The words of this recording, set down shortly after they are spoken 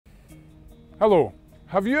Hello,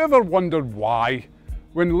 have you ever wondered why,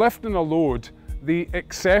 when lifting a load, the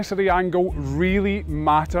accessory angle really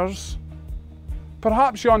matters?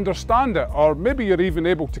 Perhaps you understand it, or maybe you're even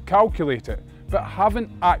able to calculate it, but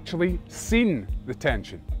haven't actually seen the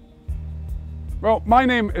tension. Well, my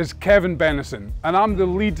name is Kevin Benison, and I'm the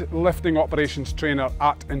lead lifting operations trainer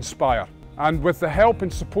at InspHigher. And with the help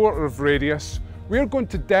and support of Radius, we're going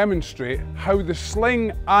to demonstrate how the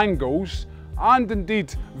sling angles and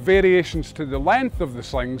indeed variations to the length of the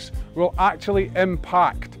slings will actually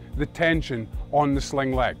impact the tension on the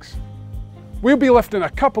sling legs. We'll be lifting a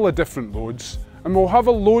couple of different loads, and we'll have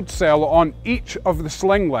a load cell on each of the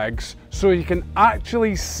sling legs so you can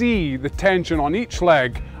actually see the tension on each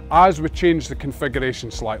leg as we change the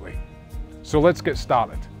configuration slightly. So let's get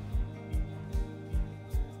started.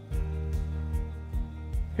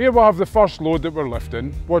 Here we'll have the first load that we're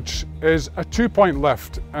lifting, which is a 2-point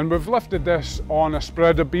lift, and we've lifted this on a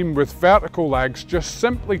spreader beam with vertical legs just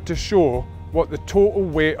simply to show what the total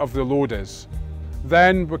weight of the load is.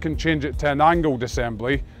 Then we can change it to an angled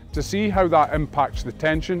assembly to see how that impacts the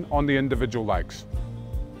tension on the individual legs.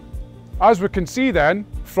 As we can see then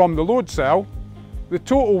from the load cell, the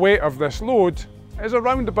total weight of this load is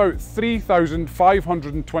around about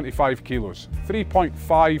 3,525 kilos,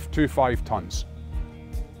 3.525 tonnes.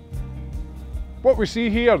 What we see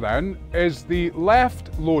here then is the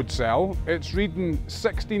left load cell, it's reading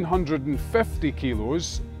 1,650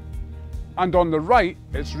 kilos, and on the right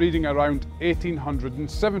it's reading around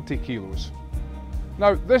 1,870 kilos.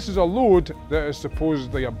 Now this is a load that is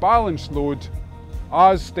supposedly a balanced load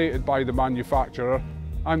as stated by the manufacturer,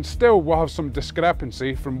 and still we'll have some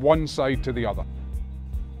discrepancy from one side to the other.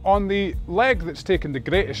 On the leg that's taken the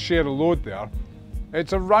greatest share of load there,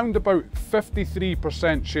 it's around about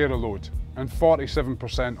 53% share of load and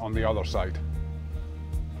 47% on the other side.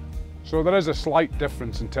 So there is a slight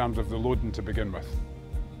difference in terms of the loading to begin with.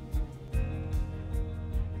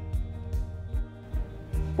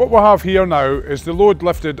 What we'll have here now is the load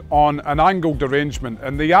lifted on an angled arrangement,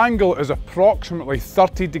 and the angle is approximately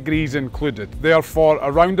 30 degrees included, therefore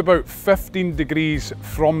around about 15 degrees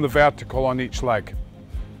from the vertical on each leg.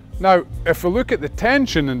 Now if we look at the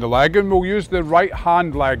tension in the leg, and we'll use the right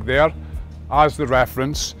hand leg there as the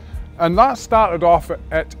reference, and that started off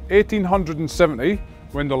at 1,870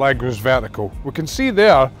 when the leg was vertical. We can see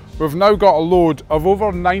there we've now got a load of over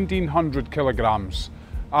 1,900 kilograms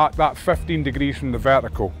at that 15 degrees from the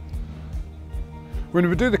vertical. When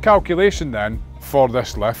we do the calculation then for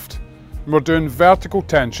this lift, we're doing vertical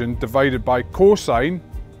tension divided by cosine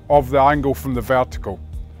of the angle from the vertical.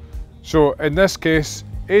 So in this case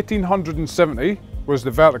 1,870 was the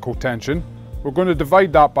vertical tension. We're going to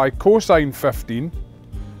divide that by cosine 15,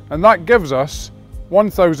 and that gives us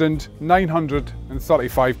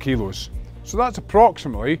 1,935 kilos. So that's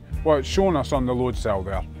approximately what it's shown us on the load cell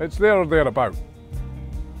there. It's there or thereabout.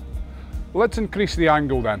 Let's increase the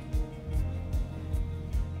angle then.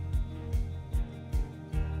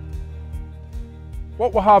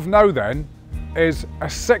 What we'll have now then is a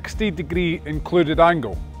 60-degree included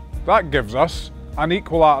angle. That gives us an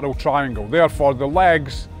equilateral triangle. Therefore the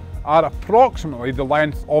legs are approximately the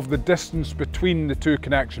length of the distance between the two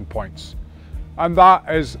connection points. And that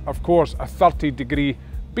is of course a 30-degree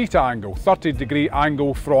beta angle, 30-degree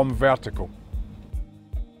angle from vertical.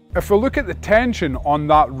 If we look at the tension on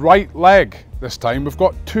that right leg this time, we've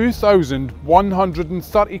got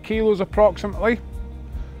 2,130 kilos approximately.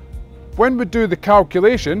 When we do the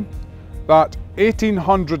calculation, that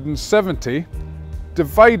 1,870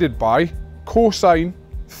 divided by cosine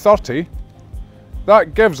 30,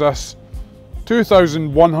 that gives us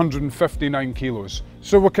 2,159 kilos.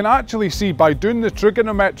 So we can actually see by doing the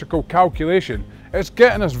trigonometrical calculation, it's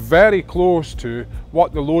getting us very close to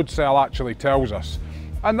what the load cell actually tells us.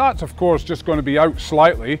 And that's of course just going to be out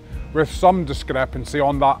slightly with some discrepancy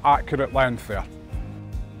on that accurate length there.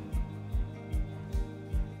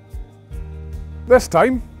 This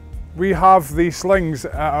time we have the slings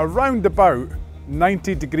at around about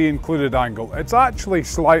 90-degree included angle. It's actually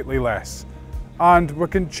slightly less, and we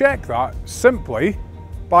can check that simply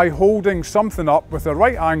by holding something up with the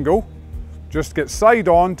right angle, just get side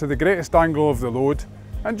on to the greatest angle of the load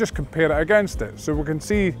and just compare it against it. So we can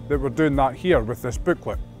see that we're doing that here with this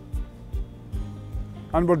booklet.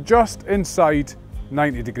 And we're just inside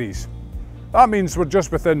 90 degrees. That means we're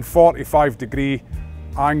just within 45-degree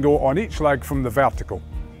angle on each leg from the vertical.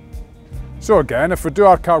 So again, if we do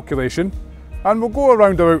our calculation, and we'll go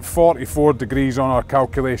around about 44 degrees on our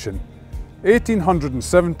calculation,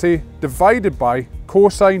 1,870 divided by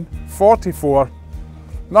cosine 44,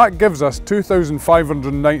 that gives us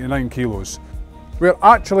 2,599 kilos. we're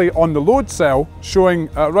actually on the load cell showing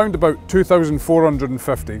around about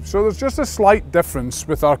 2,450. So there's just a slight difference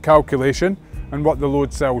with our calculation and what the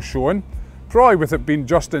load cell's showing. Probably with it being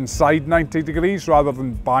just inside 90 degrees rather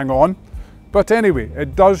than bang on. But anyway,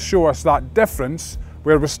 it does show us that difference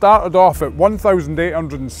where we started off at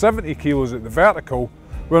 1,870 kilos at the vertical,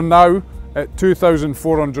 we're now at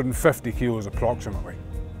 2,450 kilos approximately.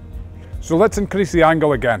 So let's increase the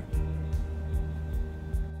angle again.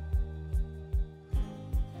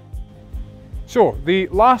 So the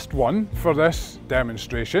last one for this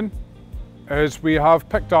demonstration is we have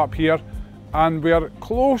picked up here and we are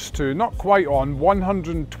close to, not quite on,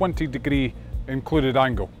 120 degree included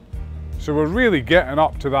angle. So we're really getting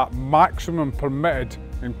up to that maximum permitted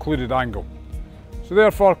included angle. So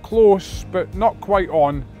therefore close, but not quite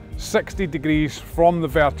on, 60 degrees from the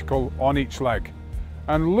vertical on each leg.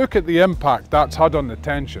 And look at the impact that's had on the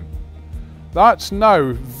tension. That's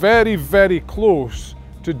now very, very close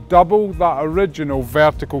to double that original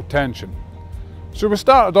vertical tension. So we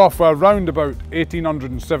started off with around about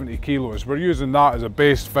 1,870 kilos. We're using that as a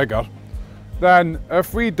base figure. Then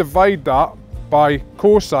if we divide that by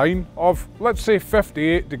cosine of, let's say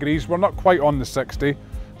 58 degrees, we're not quite on the 60,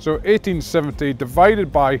 so 1870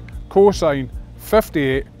 divided by cosine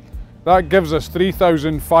 58, that gives us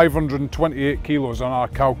 3,528 kilos on our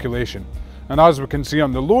calculation. And as we can see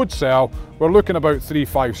on the load cell, we're looking about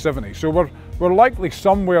 3,570. So we're likely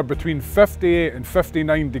somewhere between 58 and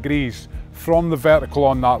 59 degrees from the vertical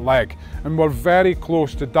on that leg. And we're very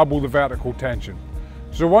close to double the vertical tension.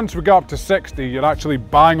 So once we get up to 60, you're actually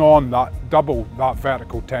bang on that, double that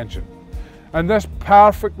vertical tension. And this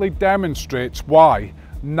perfectly demonstrates why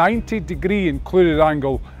 90 degree included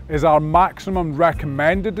angle is our maximum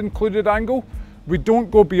recommended included angle. We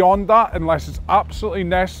don't go beyond that unless it's absolutely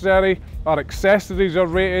necessary, our accessories are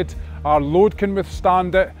rated, our load can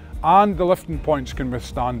withstand it, and the lifting points can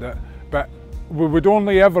withstand it. But we would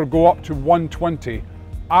only ever go up to 120,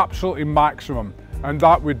 absolutely maximum. And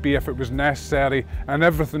that would be if it was necessary and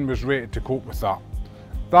everything was rated to cope with that.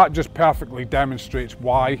 That just perfectly demonstrates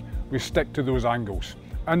why we stick to those angles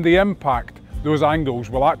and the impact those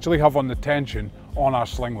angles will actually have on the tension on our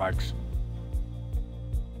sling legs.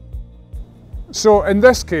 So in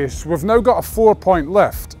this case, we've now got a 4-point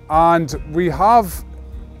lift and we have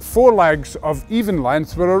 4 legs of even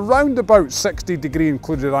length. We're around about 60 degree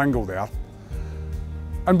included angle there.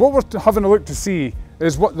 And what we're having a look to see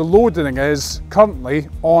is what the loading is currently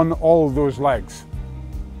on all of those legs.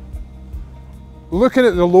 Looking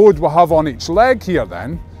at the load we have on each leg here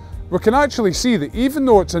then, we can actually see that even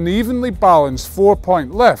though it's an evenly balanced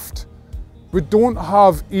 4-point lift, we don't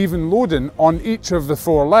have even loading on each of the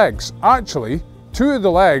 4 legs. Actually, 2 of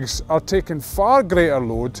the legs are taking far greater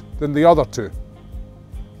load than the other 2.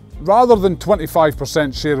 Rather than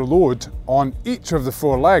 25% share of load on each of the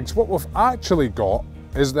 4 legs, what we've actually got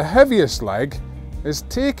is the heaviest leg is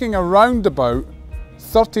taking around about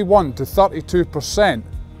 31 to 32%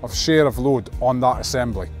 of share of load on that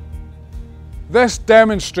assembly. This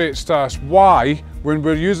demonstrates to us why, when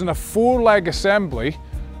we're using a 4-leg assembly,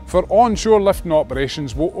 for onshore lifting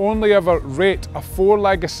operations, we'll only ever rate a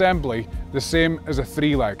 4-leg assembly the same as a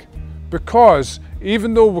 3-leg. Because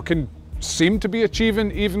even though we can seem to be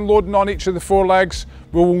achieving even loading on each of the 4 legs,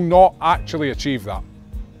 we will not actually achieve that.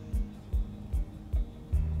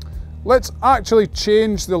 Let's actually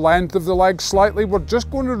change the length of the leg slightly. We're just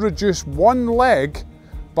going to reduce one leg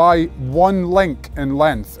by 1 link in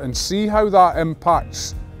length and see how that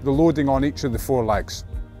impacts the loading on each of the 4 legs.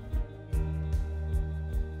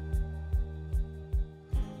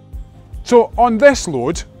 So on this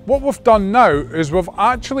load, what we've done now is we've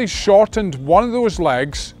actually shortened one of those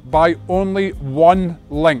legs by only 1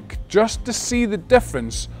 link, just to see the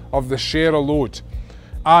difference of the share of load.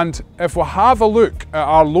 And if we have a look at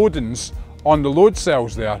our loadings on the load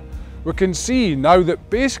cells there, we can see now that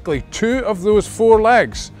basically 2 of those 4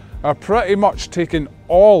 legs are pretty much taking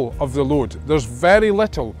all of the load. There's very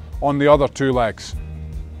little on the other 2 legs.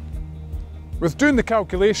 With doing the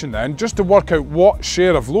calculation then, just to work out what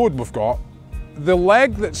share of load we've got, the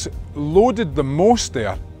leg that's loaded the most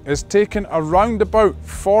there is taking around about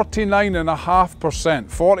 49.5%,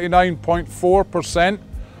 49.4%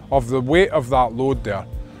 of the weight of that load there.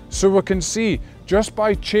 So we can see, just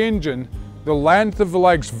by changing the length of the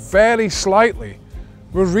legs very slightly,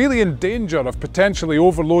 we're really in danger of potentially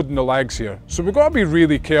overloading the legs here. So we've got to be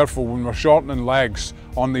really careful when we're shortening legs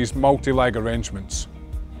on these multi-leg arrangements.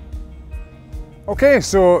 Okay,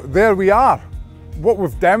 so there we are. What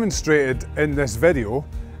we've demonstrated in this video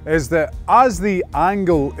is that as the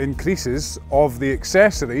angle increases of the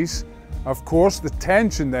accessories, Of course, the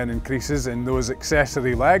tension then increases in those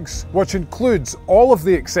accessory legs, which includes all of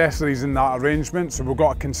the accessories in that arrangement. So we've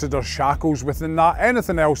got to consider shackles within that,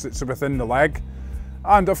 anything else that's within the leg.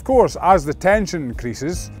 And of course, as the tension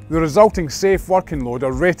increases, the resulting safe working load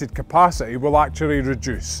or rated capacity will actually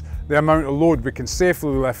reduce. The amount of load we can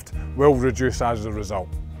safely lift will reduce as a result.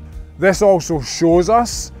 This also shows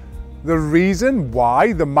us the reason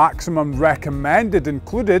why the maximum recommended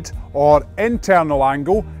included or internal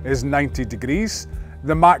angle is 90 degrees.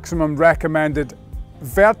 The maximum recommended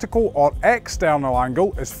vertical or external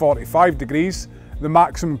angle is 45 degrees. The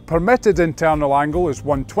maximum permitted internal angle is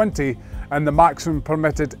 120, and the maximum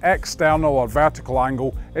permitted external or vertical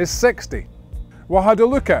angle is 60. We had a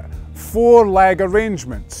look at 4 leg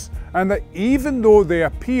arrangements, and that even though they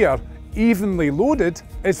appear evenly loaded,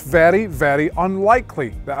 it's very, very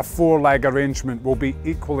unlikely that a 4 leg arrangement will be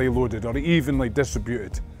equally loaded or evenly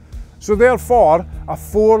distributed. So therefore, a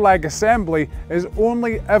 4 leg assembly is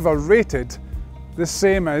only ever rated the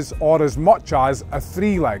same as or as much as a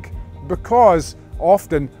 3 leg, because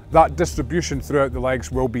often that distribution throughout the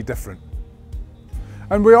legs will be different.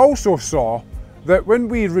 And we also saw that when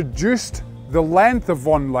we reduced the length of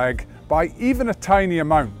one leg by even a tiny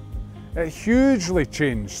amount, it hugely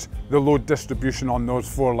changed the load distribution on those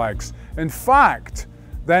 4 legs. In fact,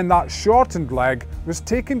 then that shortened leg was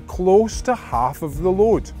taking close to half of the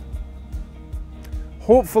load.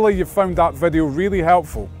 Hopefully you found that video really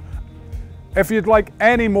helpful. If you'd like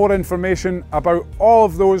any more information about all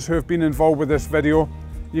of those who have been involved with this video,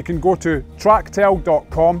 you can go to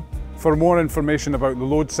tractel.com for more information about the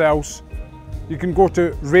load cells. You can go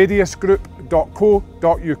to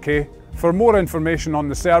radiusgroup.co.uk for more information on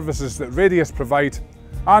the services that Radius provide.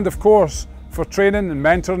 And of course, for training and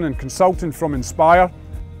mentoring and consulting from InspHigher,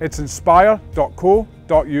 it's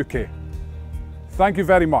inspire.co.uk. Thank you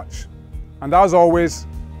very much. And as always,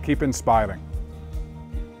 keep inspiring.